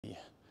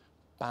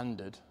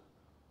banded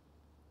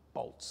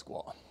bolt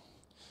squat.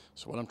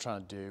 So what I'm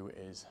trying to do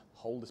is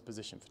hold this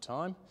position for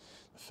time.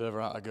 The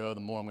further out I go, the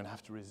more I'm going to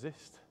have to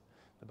resist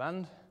the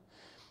band.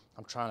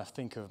 I'm trying to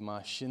think of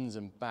my shins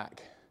and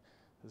back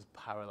as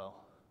parallel,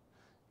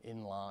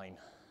 in line.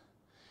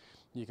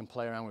 You can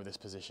play around with this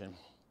position.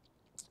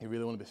 You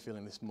really want to be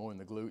feeling this more in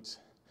the glutes.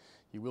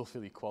 You will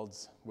feel your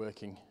quads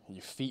working, and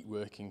your feet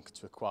working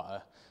to quite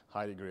a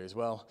high degree as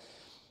well.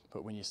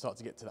 But when you start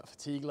to get to that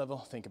fatigue level,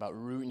 think about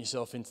rooting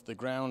yourself into the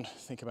ground,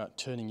 think about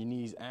turning your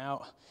knees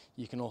out.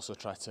 You can also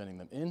try turning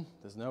them in.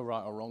 There's no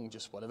right or wrong,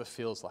 just whatever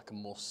feels like a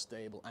more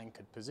stable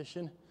anchored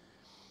position.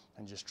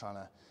 And just trying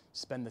to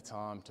spend the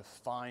time to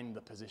find the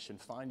position,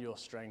 find your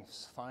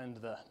strengths, find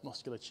the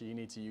musculature you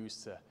need to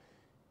use to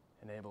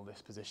enable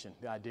this position.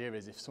 The idea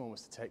is if someone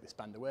was to take this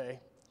band away,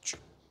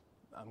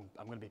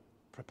 I'm going to be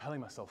propelling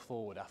myself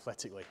forward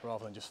athletically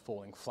rather than just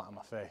falling flat on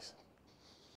my face.